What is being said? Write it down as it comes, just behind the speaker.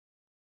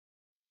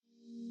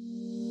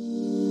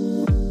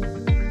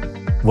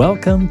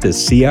Welcome to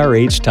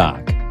CRH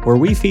Talk, where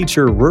we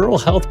feature rural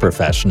health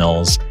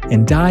professionals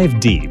and dive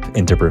deep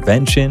into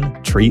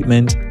prevention,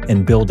 treatment,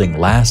 and building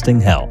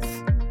lasting health.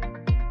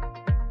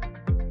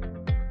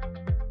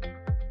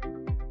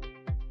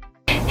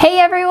 Hey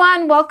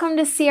everyone, welcome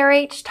to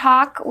CRH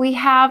Talk. We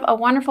have a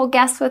wonderful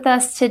guest with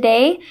us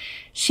today.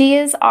 She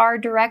is our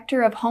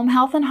Director of Home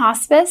Health and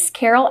Hospice,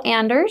 Carol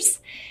Anders,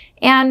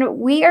 and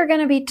we are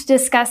going to be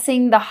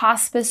discussing the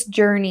hospice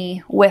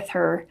journey with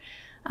her.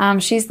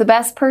 She's the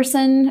best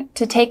person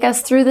to take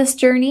us through this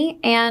journey,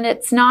 and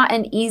it's not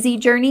an easy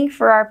journey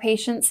for our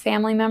patients,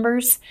 family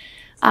members.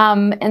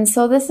 And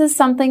so this is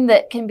something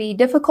that can be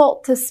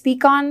difficult to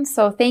speak on.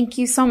 So thank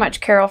you so much,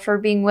 Carol, for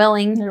being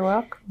willing You're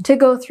welcome. to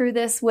go through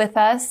this with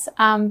us.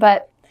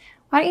 But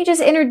why don't you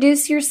just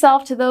introduce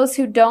yourself to those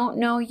who don't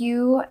know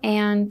you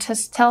and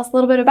just tell us a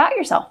little bit about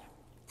yourself.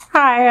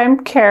 Hi,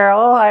 I'm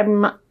Carol.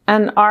 I'm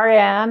an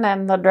RN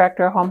and the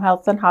Director of Home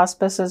Health and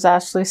Hospice, as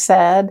Ashley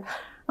said.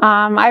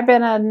 I've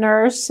been a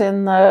nurse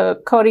in the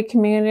Cody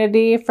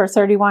community for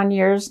 31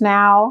 years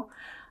now.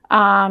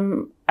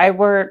 I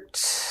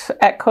worked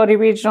at Cody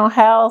Regional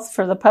Health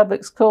for the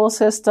public school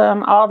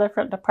system, all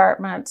different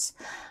departments.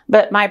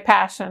 But my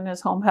passion is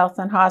home health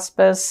and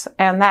hospice,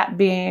 and that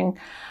being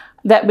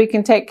that we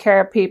can take care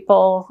of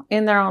people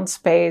in their own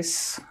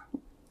space,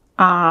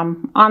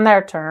 on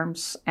their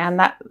terms.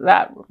 And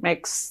that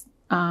makes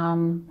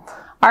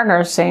our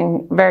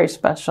nursing very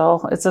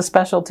special. It's a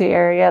specialty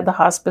area, the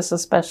hospice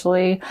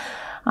especially.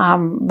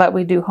 But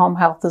we do home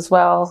health as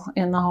well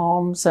in the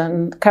homes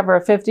and cover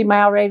a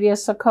 50-mile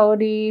radius of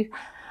Cody.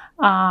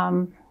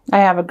 I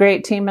have a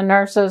great team of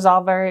nurses,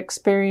 all very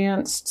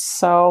experienced.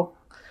 So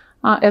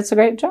it's a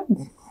great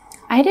job.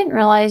 I didn't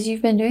realize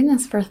you've been doing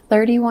this for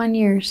 31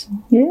 years.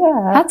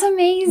 Yeah. That's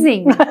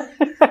amazing.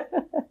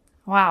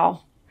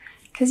 Wow.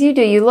 Because you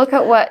do. You look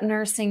at what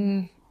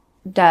nursing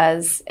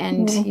does,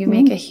 and you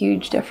make a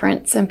huge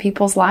difference in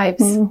people's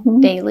lives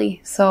daily.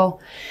 So,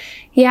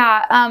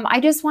 yeah, I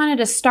just wanted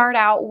to start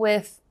out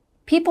with,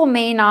 people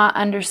may not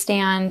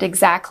understand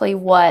exactly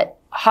what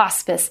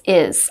hospice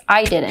is.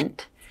 I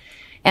didn't.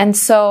 And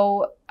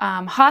so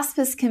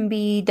hospice can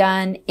be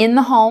done in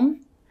the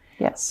home.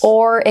 Yes.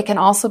 Or it can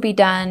also be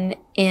done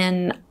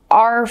in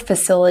our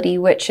facility,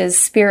 which is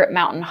Spirit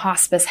Mountain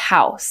Hospice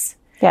House.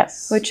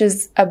 Yes. Which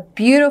is a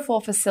beautiful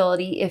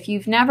facility. If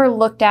you've never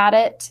looked at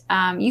it,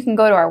 you can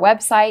go to our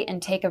website and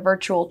take a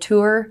virtual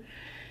tour.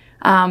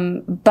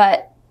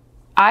 But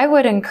I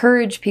would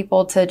encourage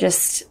people to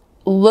just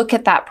look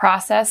at that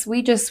process.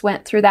 We just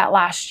went through that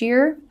last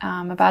year,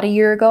 about a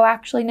year ago,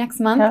 actually, next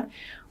month,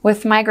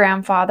 with my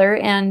grandfather.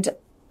 And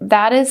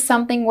that is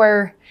something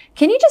where,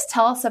 can you just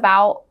tell us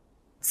about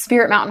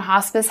Spirit Mountain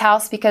Hospice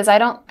House? Because I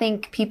don't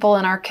think people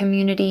in our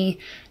community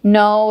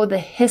know the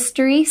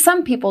history.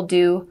 Some people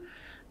do.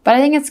 But I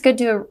think it's good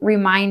to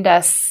remind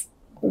us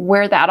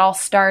where that all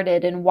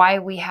started and why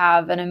we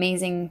have an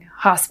amazing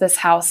hospice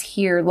house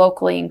here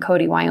locally in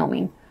Cody,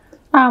 Wyoming.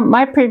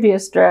 My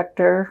previous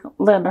director,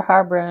 Linda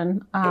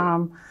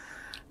Harbron,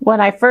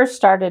 when I first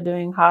started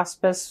doing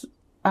hospice,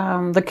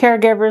 the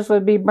caregivers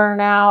would be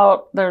burnt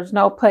out. There's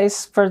no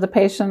place for the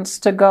patients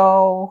to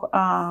go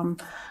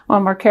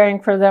when we're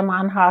caring for them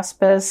on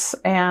hospice.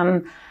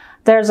 And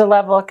there's a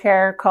level of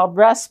care called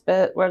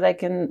respite where they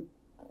can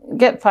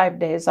get 5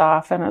 days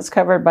off, and it's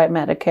covered by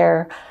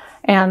Medicare.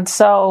 And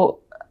so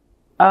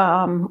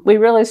we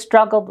really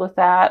struggled with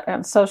that.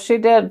 And so she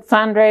did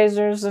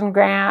fundraisers and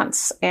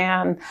grants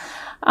and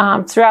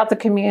throughout the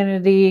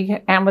community,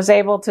 and was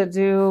able to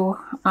do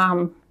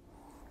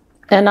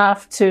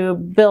enough to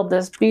build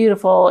this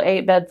beautiful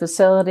 8-bed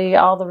facility.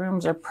 All the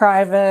rooms are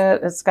private.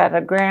 It's got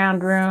a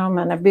grand room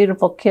and a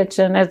beautiful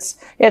kitchen.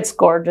 It's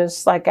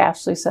gorgeous. Like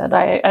Ashley said,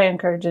 I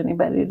encourage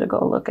anybody to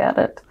go look at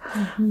it.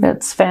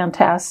 It's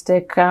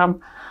fantastic.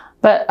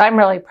 But I'm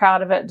really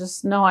proud of it,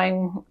 just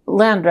knowing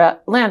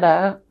Linda,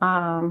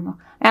 and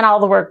all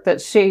the work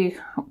that she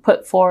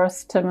put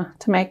forth to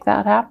make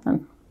that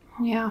happen.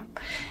 Yeah.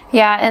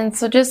 And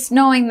so just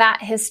knowing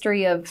that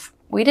history of,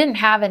 we didn't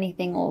have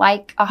anything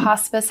like a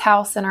hospice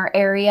house in our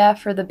area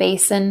for the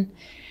basin,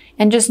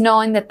 and just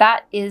knowing that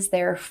that is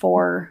there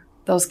for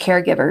those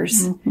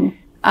caregivers.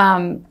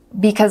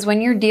 Because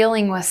when you're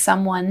dealing with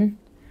someone,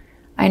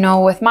 I know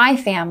with my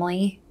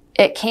family,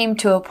 it came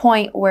to a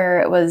point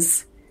where it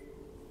was,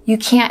 you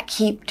can't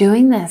keep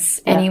doing this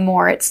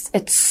anymore.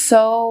 It's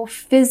so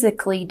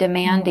physically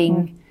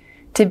demanding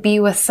to be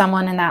with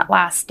someone in that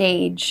last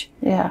stage.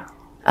 Yeah.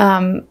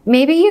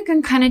 Maybe you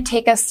can kind of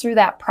take us through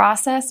that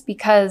process,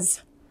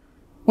 because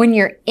when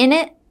you're in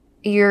it,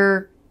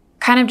 you're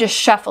kind of just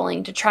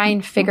shuffling to try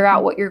and figure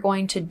out what you're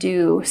going to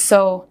do.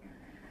 So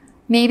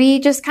maybe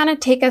just kind of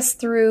take us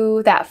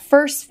through that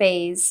first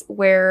phase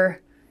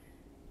where,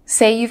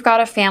 say you've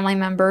got a family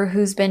member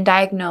who's been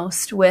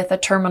diagnosed with a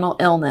terminal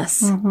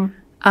illness.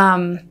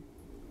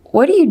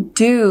 What do you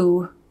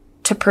do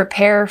to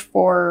prepare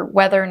for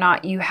whether or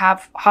not you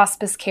have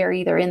hospice care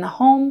either in the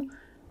home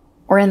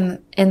or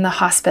in the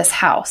hospice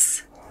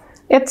house?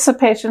 It's the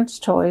patient's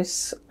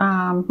choice,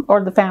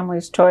 or the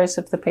family's choice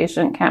if the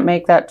patient can't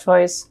make that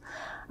choice.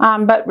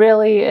 But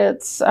really,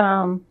 it's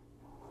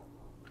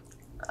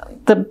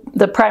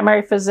the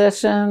primary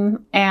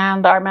physician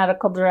and our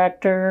medical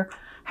director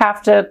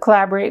have to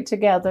collaborate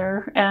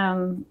together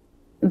and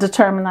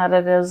determine that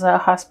it is a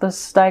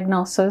hospice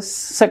diagnosis.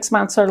 6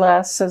 months or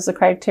less is the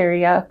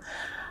criteria.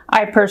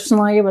 I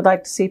personally would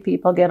like to see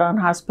people get on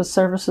hospice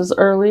services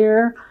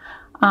earlier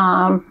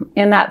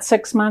in that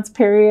 6 month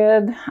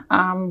period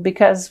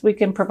because we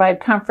can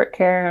provide comfort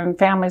care and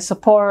family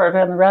support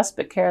and the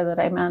respite care that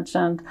I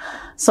mentioned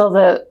so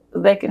that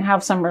they can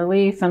have some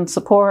relief and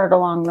support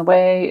along the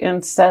way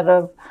instead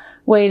of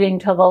waiting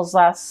till those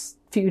last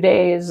few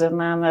days and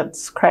then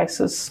it's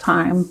crisis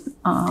time.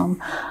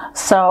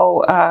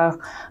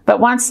 But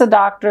once the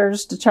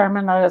doctors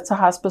determine that it's a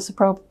hospice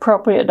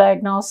appropriate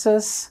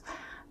diagnosis,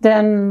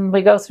 then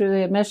we go through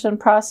the admission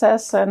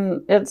process,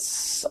 and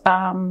it's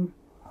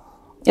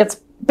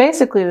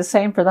basically the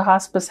same for the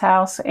hospice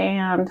house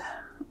and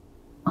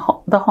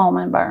the home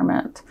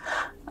environment.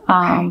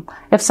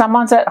 If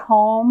someone's at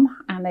home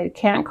and they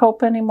can't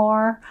cope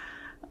anymore,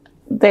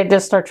 they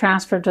just are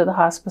transferred to the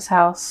hospice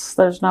house.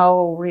 There's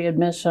no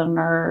readmission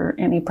or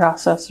any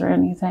process or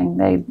anything.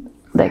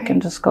 They can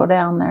just go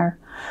down there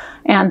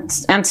and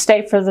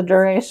stay for the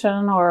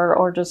duration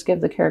or just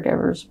give the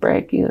caregivers a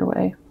break either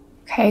way.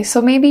 Okay,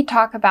 so maybe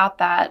talk about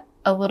that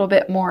a little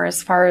bit more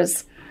as far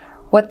as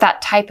what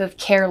that type of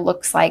care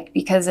looks like.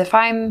 Because if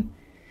I'm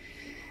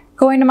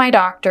going to my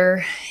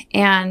doctor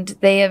and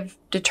they have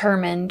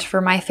determined for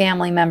my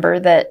family member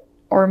that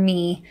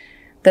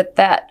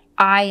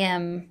I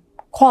am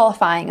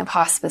qualifying of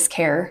hospice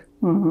care,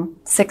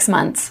 6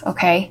 months,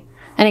 okay?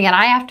 And again,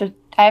 I have to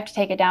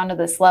take it down to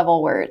this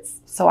level where it's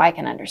so I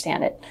can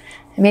understand it.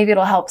 And maybe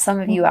it'll help some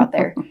of you out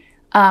there.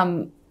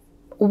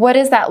 What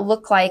does that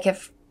look like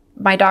if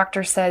my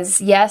doctor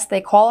says, yes,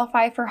 they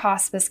qualify for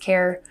hospice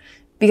care?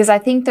 Because I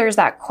think there's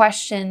that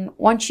question,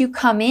 once you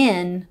come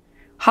in,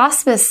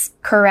 hospice,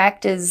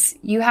 correct, is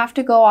you have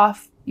to go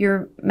off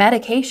your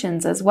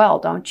medications as well,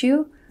 don't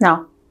you?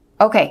 No.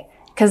 Okay,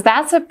 because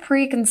that's a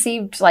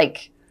preconceived,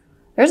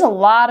 there's a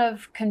lot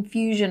of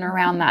confusion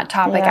around that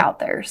topic out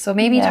there. So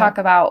maybe talk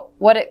about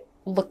what it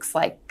looks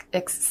like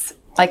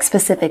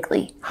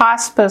specifically.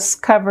 Hospice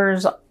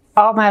covers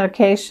all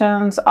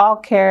medications, all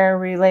care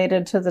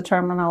related to the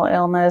terminal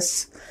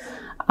illness.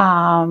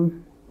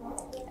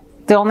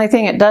 The only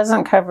thing it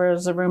doesn't cover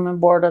is the room and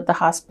board at the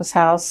hospice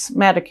house,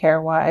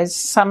 Medicare-wise.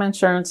 Some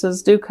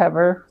insurances do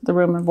cover the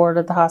room and board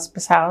at the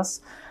hospice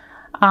house.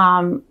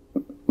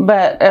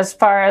 But as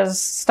far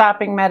as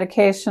stopping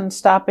medication,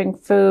 stopping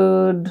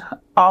food,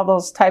 all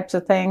those types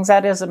of things,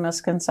 that is a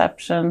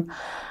misconception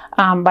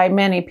by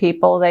many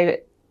people.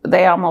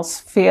 They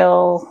almost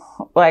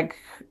feel like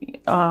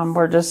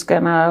we're just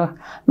going to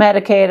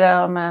medicate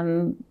them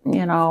and,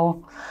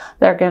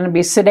 they're going to be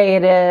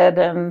sedated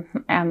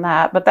and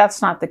that. But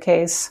that's not the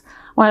case.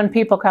 When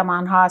people come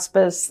on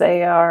hospice,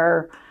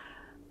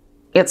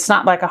 it's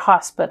not like a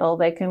hospital.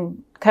 They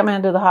can come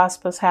into the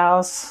hospice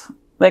house.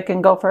 They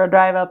can go for a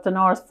drive up to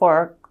North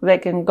Fork. They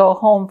can go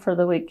home for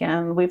the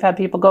weekend. We've had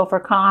people go for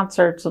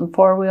concerts and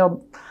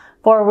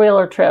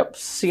four-wheeler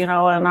trips, and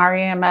our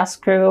EMS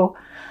crew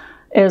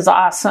is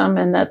awesome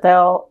in that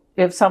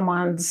if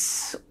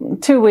someone's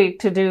too weak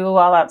to do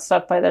all that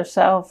stuff by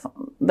themselves,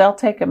 they'll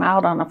take them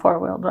out on a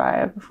four-wheel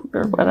drive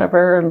or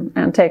whatever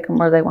and take them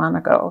where they want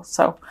to go.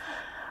 So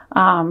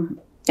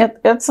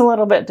it's a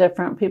little bit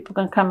different. People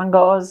can come and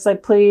go as they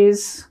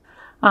please.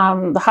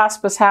 The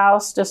hospice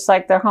house, just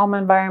like their home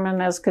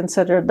environment, is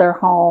considered their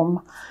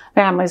home.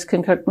 Families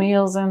can cook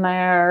meals in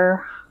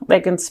there. They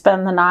can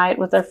spend the night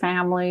with their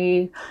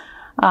family.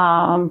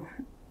 And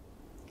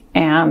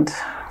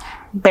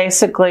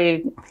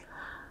basically,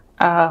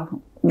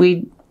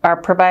 we are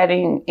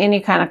providing any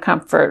kind of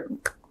comfort,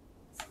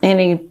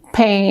 any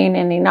pain,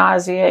 any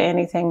nausea,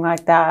 anything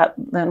like that,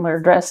 then we're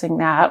addressing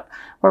that.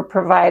 We're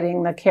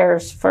providing the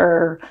cares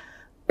for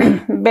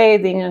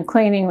bathing and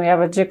cleaning. We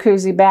have a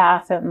jacuzzi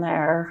bath in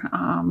there,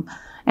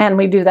 and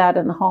we do that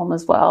in the home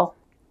as well.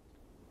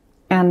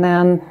 And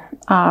then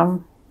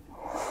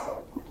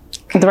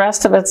the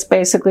rest of it's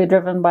basically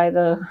driven by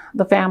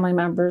the family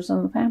members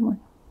and the family.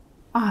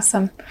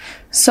 Awesome.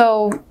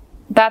 So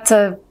that's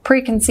a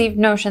preconceived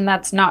notion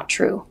that's not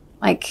true.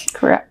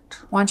 Correct.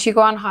 Once you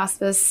go on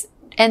hospice,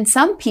 and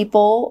some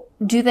people,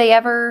 do they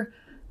ever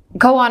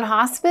go on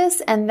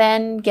hospice and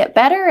then get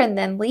better and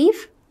then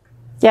leave?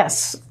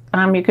 Yes.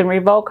 You can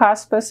revoke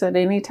hospice at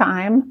any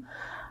time.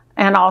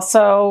 And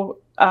also,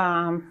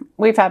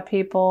 we've had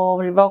people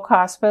revoke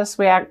hospice.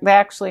 They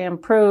actually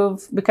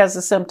improve because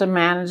the symptom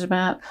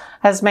management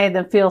has made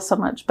them feel so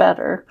much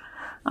better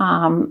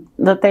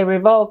that they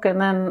revoke. And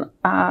then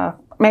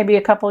maybe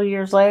a couple of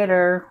years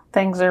later,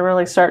 things are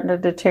really starting to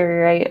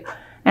deteriorate.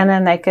 And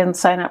then they can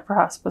sign up for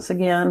hospice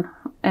again.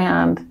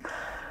 And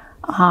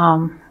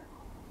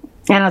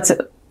it's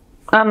an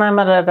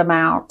unlimited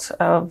amount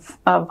of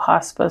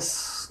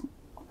hospice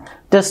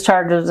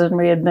discharges and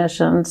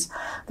readmissions.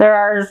 There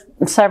are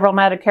several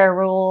Medicare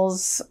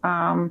rules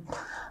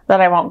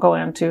that I won't go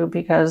into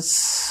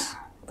because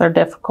they're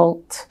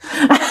difficult.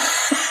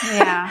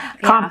 Yeah.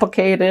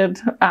 complicated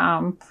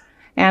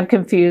and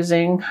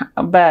confusing.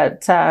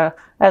 But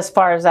as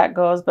far as that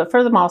goes, but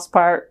for the most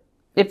part,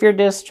 if you're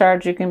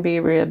discharged, you can be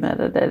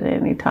readmitted at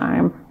any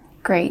time.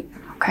 Great.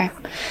 Okay.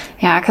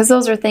 Yeah, because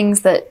those are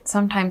things that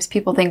sometimes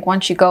people think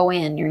once you go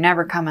in, you're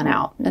never coming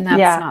out. And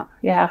that's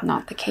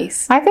not the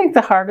case. I think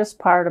the hardest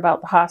part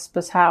about the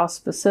hospice house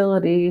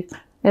facility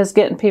is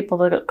getting people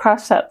to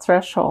cross that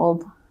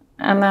threshold.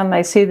 And then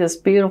they see this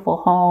beautiful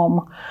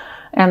home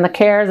and the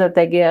care that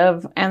they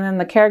give. And then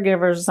the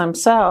caregivers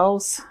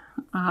themselves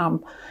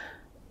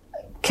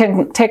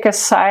can take a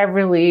sigh of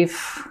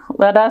relief,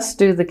 let us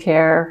do the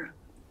care,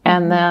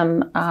 and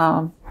then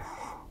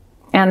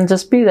and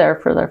just be there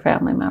for their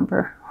family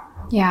member.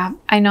 Yeah,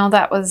 I know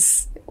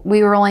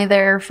we were only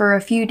there for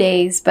a few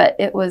days, but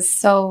it was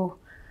so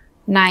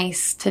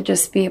nice to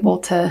just be able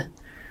to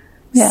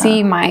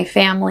see my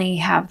family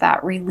have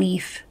that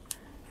relief.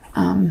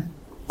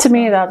 To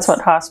me, that's what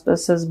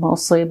hospice is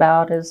mostly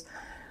about,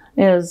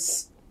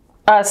 is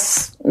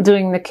us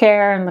doing the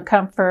care and the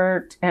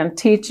comfort and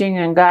teaching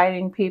and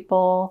guiding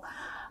people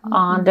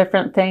on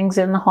different things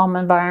in the home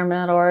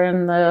environment or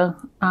in the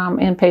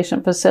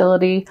inpatient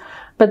facility.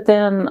 But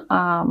then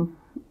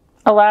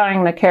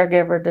allowing the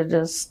caregiver to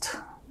just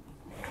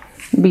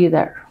be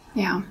there.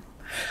 Yeah.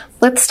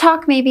 Let's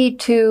talk maybe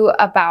too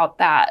about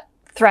that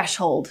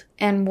threshold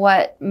and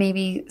what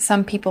maybe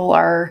some people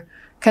are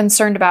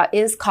concerned about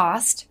is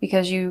cost,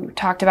 because you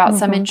talked about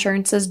some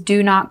insurances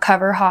do not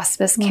cover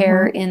hospice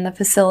care in the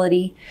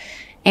facility.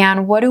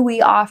 And what do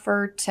we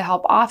offer to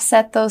help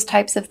offset those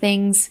types of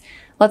things?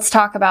 Let's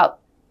talk about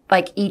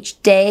like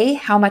each day,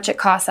 how much it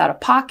costs out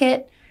of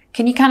pocket.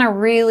 Can you kind of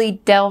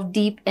really delve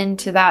deep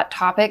into that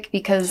topic?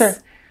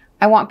 Because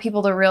I want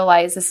people to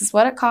realize this is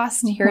what it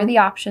costs. Here are the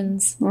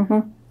options.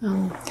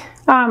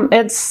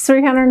 It's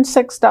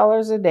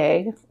 $306 a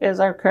day is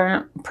our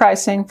current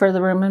pricing for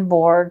the room and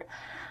board.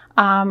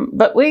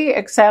 But we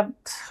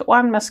accept,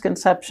 one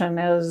misconception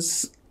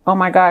is, oh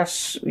my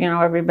gosh,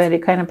 everybody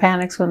kind of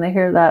panics when they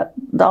hear that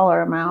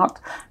dollar amount,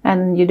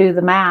 and you do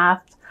the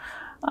math.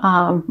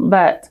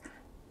 But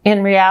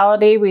in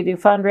reality, we do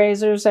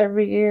fundraisers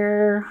every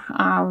year,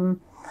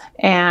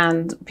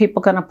 and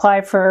people can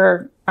apply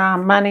for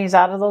monies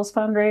out of those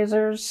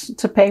fundraisers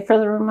to pay for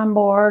the room and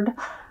board.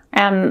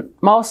 And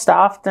most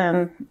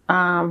often,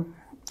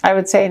 I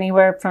would say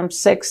anywhere from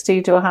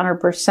 60 to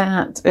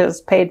 100%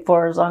 is paid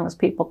for as long as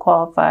people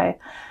qualify.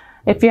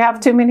 If you have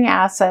too many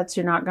assets,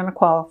 you're not going to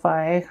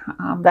qualify.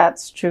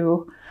 That's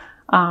true.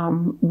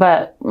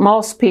 But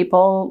most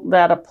people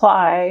that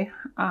apply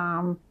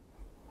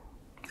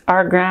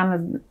are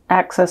granted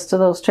access to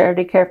those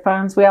charity care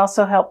funds. We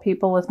also help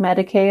people with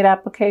Medicaid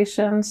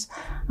applications.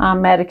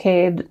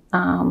 Medicaid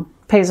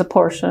pays a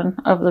portion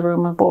of the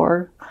room and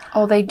board.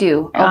 Oh, they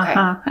do?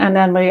 Okay. And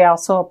then we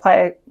also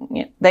apply,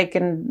 they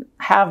can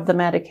have the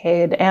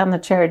Medicaid and the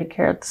charity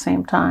care at the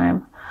same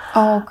time.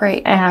 Oh,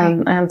 great.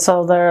 And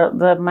so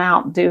the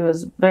amount due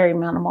is very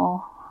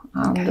minimal,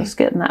 just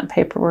getting that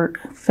paperwork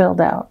filled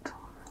out.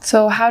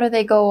 So how do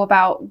they go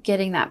about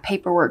getting that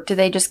paperwork? Do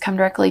they just come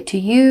directly to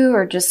you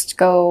or just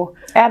go?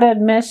 At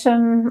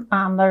admission,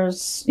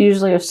 there's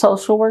usually a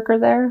social worker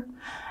there.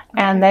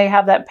 And they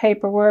have that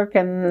paperwork,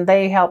 and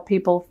they help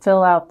people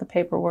fill out the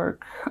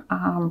paperwork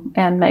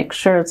and make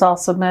sure it's all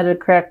submitted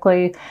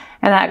correctly.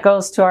 And that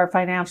goes to our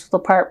financial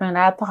department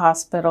at the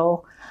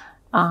hospital.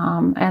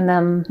 And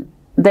then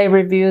they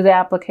review the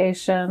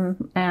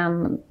application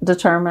and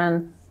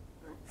determine,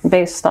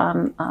 based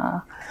on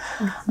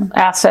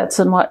assets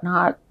and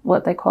whatnot,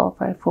 what they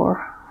qualify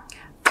for.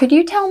 Could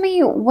you tell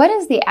me, what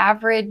is the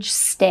average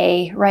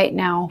stay right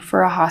now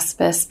for a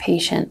hospice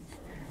patient?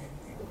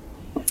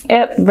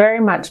 It very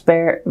much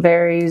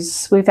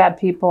varies. We've had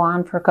people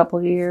on for a couple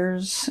of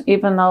years,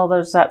 even though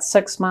there's that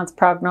 6-month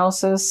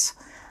prognosis.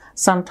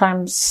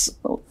 Sometimes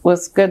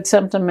with good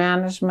symptom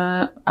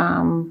management,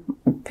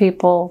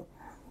 people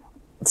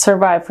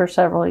survive for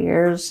several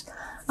years.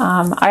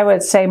 I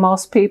would say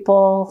most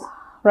people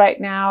right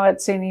now,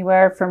 it's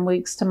anywhere from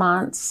weeks to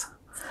months.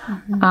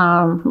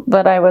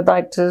 But I would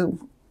like to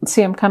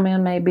see them come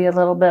in maybe a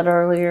little bit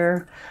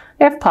earlier.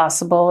 If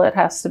possible,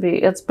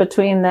 it's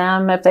between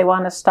them. If they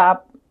want to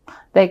stop,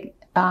 they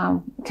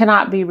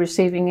cannot be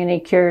receiving any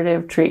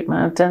curative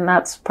treatment, and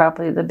that's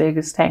probably the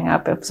biggest hang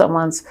up. If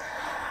someone's,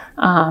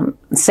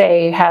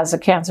 say, has a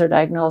cancer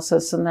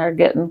diagnosis and they're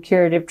getting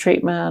curative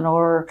treatment,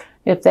 or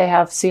if they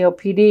have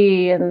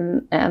COPD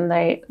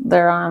and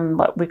they're on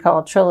what we call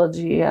a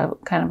trilogy,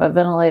 kind of a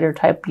ventilator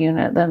type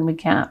unit, then we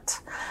can't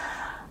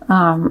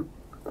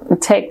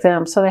take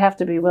them. So they have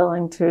to be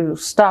willing to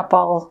stop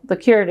all the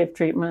curative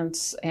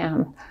treatments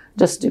and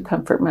just do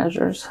comfort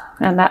measures.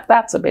 And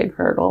that's a big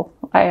hurdle.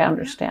 I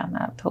understand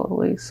that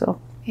totally.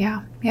 So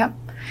yeah. Yep.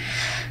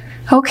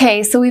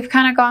 Okay. So we've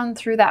kind of gone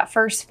through that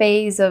first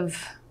phase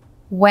of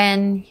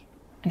when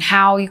and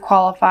how you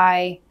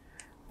qualify,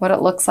 what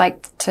it looks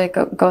like to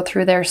go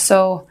through there.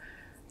 So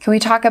can we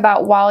talk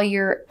about while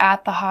you're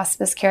at the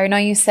hospice care? I know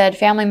you said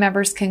family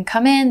members can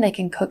come in, they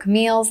can cook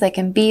meals, they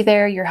can be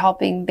there, you're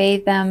helping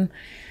bathe them.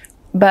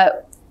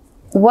 But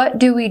what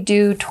do we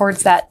do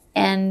towards that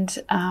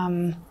end?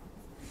 Can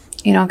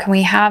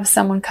we have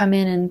someone come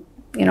in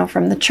and,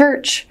 from the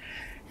church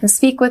and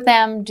speak with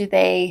them?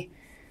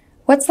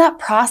 What's that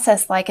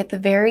process like at the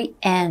very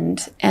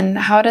end? And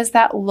how does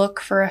that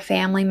look for a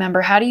family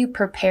member? How do you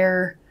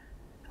prepare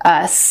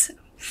us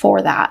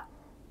for that?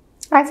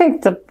 I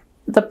think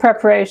the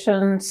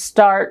preparation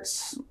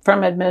starts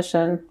from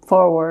admission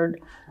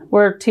forward.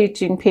 We're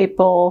teaching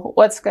people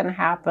what's going to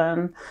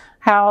happen,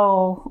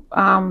 how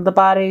the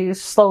body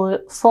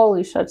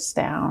slowly shuts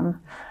down,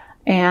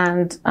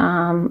 and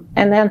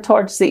then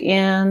towards the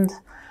end,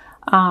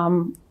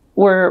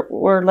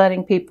 we're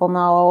letting people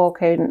know,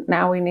 okay,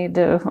 now we need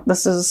to.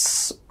 This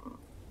is,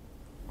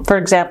 for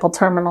example,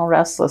 terminal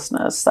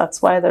restlessness.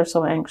 That's why they're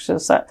so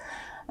anxious.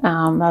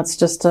 That's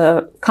just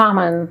a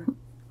common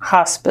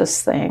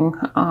hospice thing.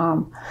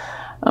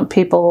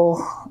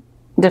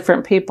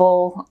 Different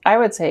people, I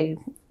would say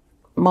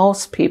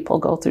most people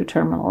go through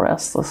terminal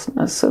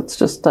restlessness. It's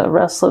just a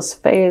restless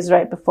phase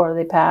right before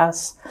they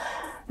pass.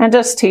 And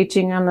just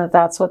teaching them that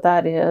that's what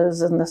that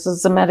is. And this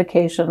is the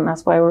medication.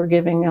 That's why we're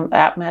giving them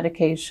that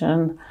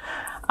medication.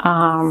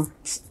 And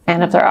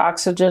if their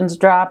oxygen's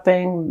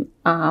dropping,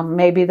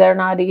 maybe they're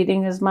not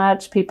eating as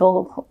much.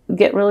 People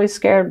get really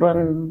scared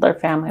when their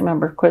family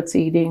member quits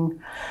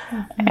eating.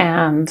 Mm-hmm.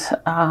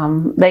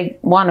 And they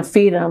want to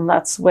feed them.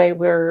 That's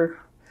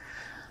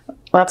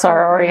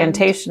our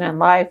orientation in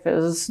life,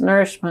 is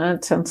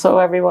nourishment. And so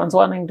everyone's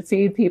wanting to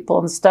feed people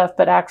and stuff,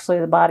 but actually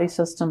the body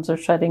systems are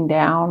shutting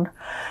down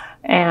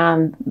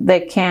and they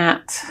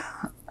can't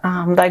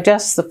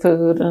digest the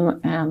food,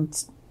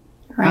 and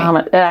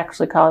right. It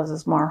actually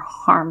causes more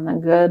harm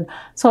than good.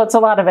 So it's a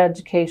lot of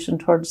education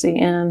towards the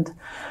end,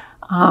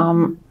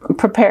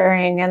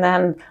 preparing, and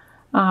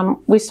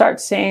then we start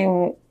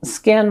seeing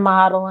skin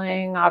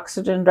modeling,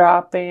 oxygen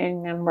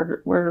dropping, and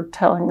we're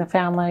telling the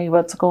family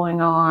what's going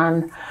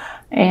on,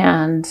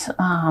 and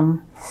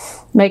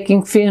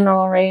making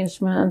funeral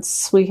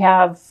arrangements. We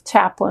have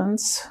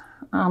chaplains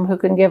who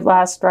can give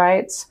last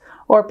rites,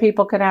 or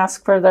people can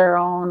ask for their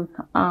own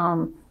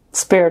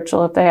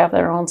spiritual, if they have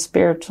their own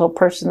spiritual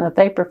person that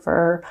they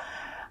prefer.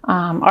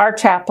 Our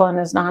chaplain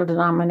is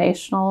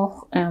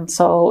non-denominational, and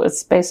so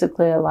it's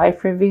basically a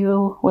life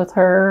review with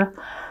her.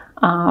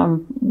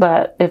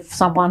 But if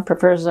someone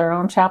prefers their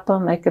own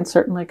chaplain, they can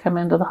certainly come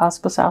into the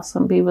hospice house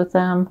and be with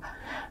them.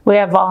 We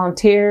have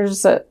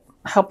volunteers that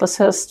help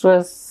assist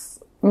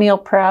with meal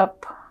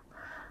prep,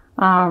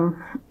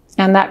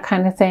 and that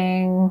kind of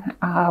thing.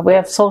 We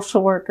have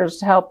social workers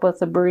to help with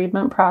the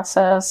bereavement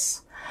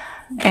process,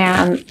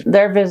 and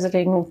they're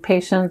visiting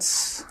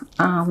patients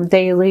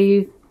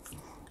daily,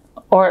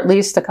 or at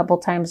least a couple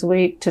times a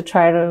week, to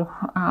try to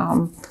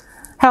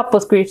help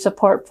with grief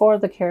support for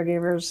the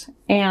caregivers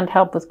and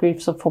help with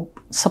grief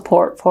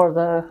support for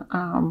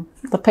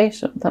the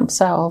patient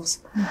themselves.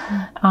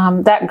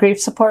 Mm-hmm. That grief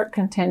support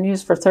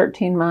continues for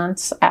 13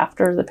 months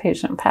after the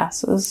patient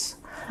passes.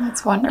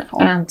 That's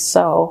wonderful. And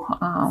so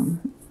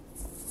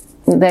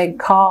they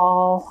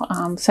call,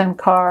 send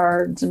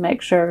cards, and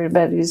make sure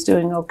everybody's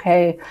doing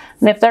okay.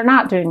 And if they're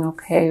not doing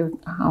okay,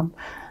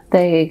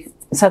 they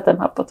set them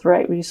up with the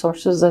right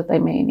resources that they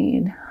may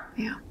need.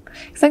 Yeah.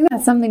 I think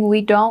that's something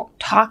we don't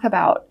talk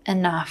about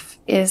enough,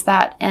 is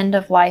that end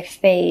of life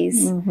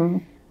phase.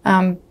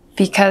 Mm-hmm.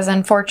 Because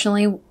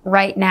unfortunately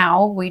right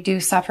now we do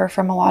suffer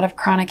from a lot of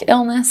chronic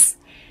illness,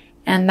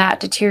 and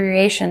that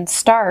deterioration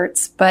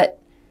starts. But,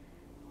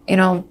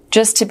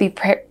 just to be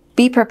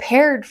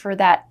prepared for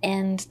that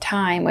end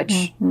time, which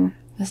mm-hmm.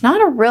 is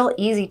not a real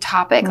easy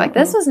topic. Mm-hmm. Like,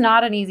 this was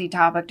not an easy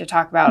topic to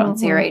talk about mm-hmm. on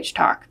CRH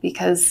Talk,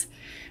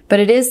 but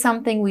it is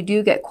something we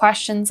do get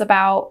questions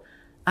about.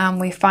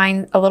 We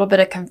find a little bit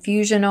of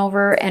confusion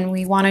over, and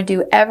we want to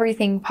do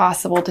everything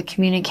possible to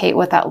communicate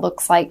what that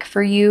looks like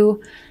for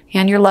you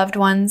and your loved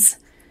ones.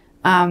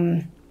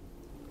 And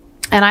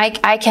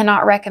I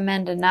cannot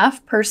recommend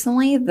enough,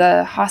 personally,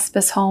 the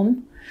hospice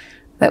home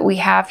that we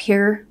have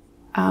here.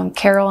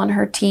 Carol and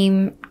her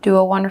team do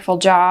a wonderful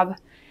job.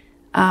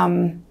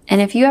 And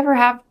if you ever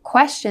have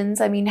questions,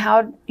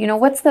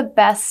 what's the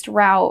best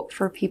route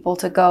for people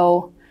to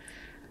go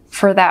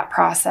for that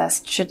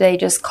process? Should they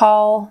just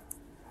call?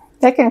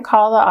 They can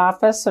call the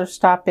office or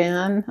stop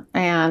in,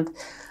 and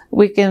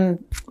we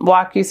can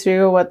walk you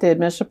through what the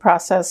admission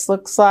process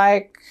looks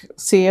like,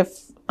 see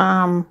if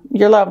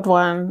your loved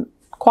one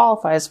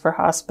qualifies for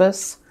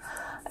hospice,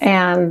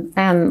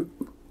 and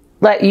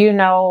let you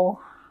know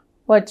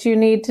what you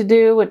need to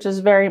do, which is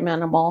very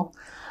minimal.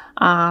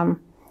 A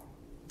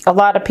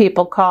lot of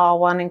people call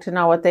wanting to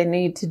know what they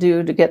need to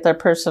do to get their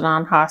person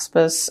on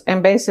hospice,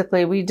 and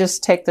basically we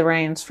just take the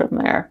reins from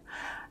there,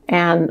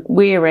 and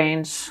we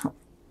arrange.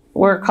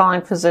 We're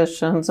calling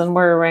physicians, and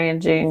we're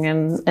arranging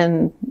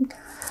and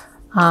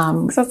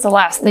so that's the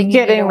last thing,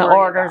 getting the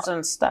orders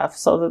and stuff,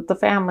 so that the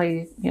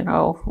family,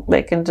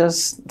 they can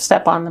just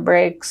step on the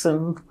brakes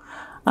and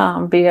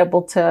be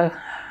able to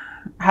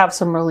have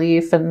some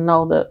relief and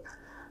know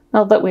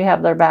that we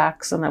have their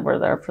backs and that we're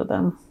there for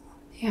them.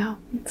 Yeah,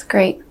 that's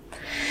great.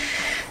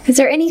 Is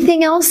there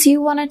anything else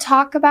you want to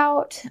talk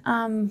about?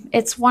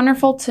 It's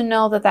wonderful to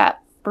know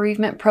that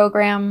bereavement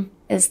program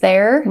is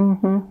there.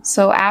 Mm-hmm.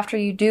 So after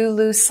you do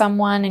lose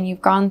someone and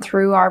you've gone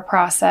through our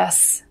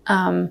process,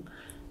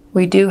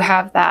 we do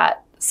have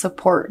that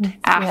support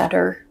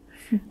after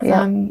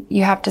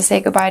you have to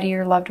say goodbye to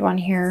your loved one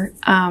here.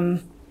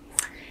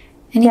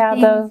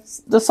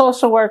 The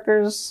social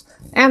workers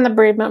and the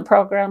bereavement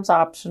program's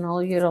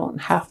optional. You don't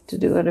have to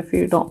do it if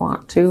you don't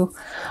want to.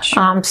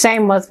 Sure.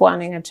 Same with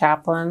wanting a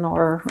chaplain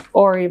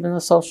or even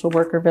the social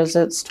worker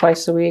visits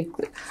twice a week.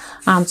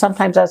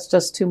 Sometimes that's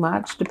just too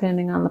much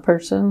depending on the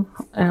person.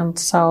 And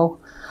so,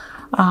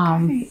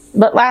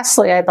 but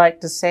lastly, I'd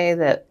like to say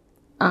that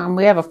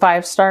we have a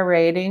 5-star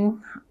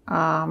rating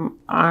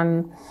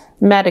on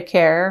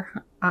Medicare,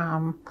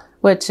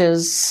 which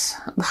is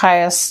the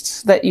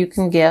highest that you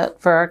can get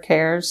for our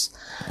cares.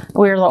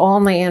 We're the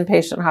only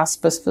inpatient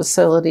hospice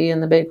facility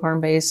in the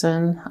Bighorn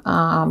Basin.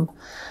 And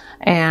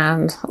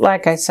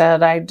like I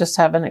said, I just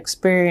have an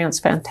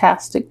experienced,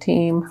 fantastic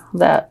team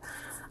that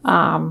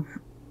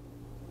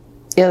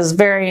is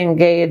very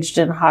engaged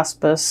in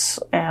hospice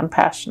and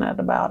passionate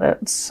about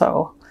it.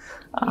 So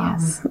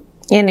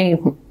any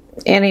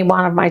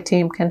one of my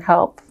team can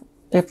help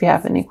if you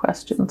have any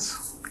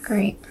questions.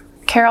 Great.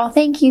 Carol,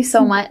 thank you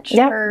so much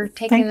for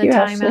taking the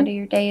time Ashley. out of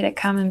your day to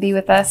come and be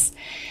with us.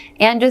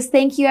 And just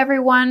thank you,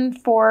 everyone,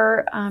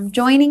 for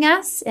joining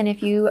us. And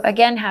if you,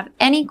 again, have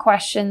any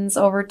questions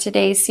over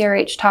today's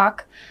CRH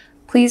Talk,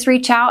 please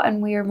reach out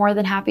and we are more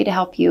than happy to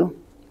help you.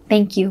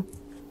 Thank you.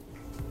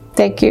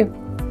 Thank you.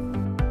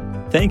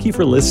 Thank you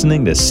for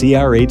listening to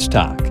CRH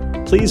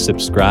Talk. Please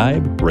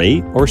subscribe,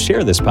 rate, or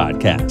share this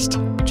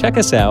podcast. Check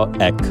us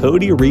out at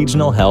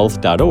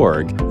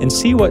codyregionalhealth.org and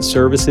see what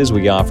services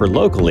we offer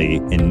locally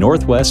in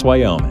Northwest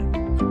Wyoming.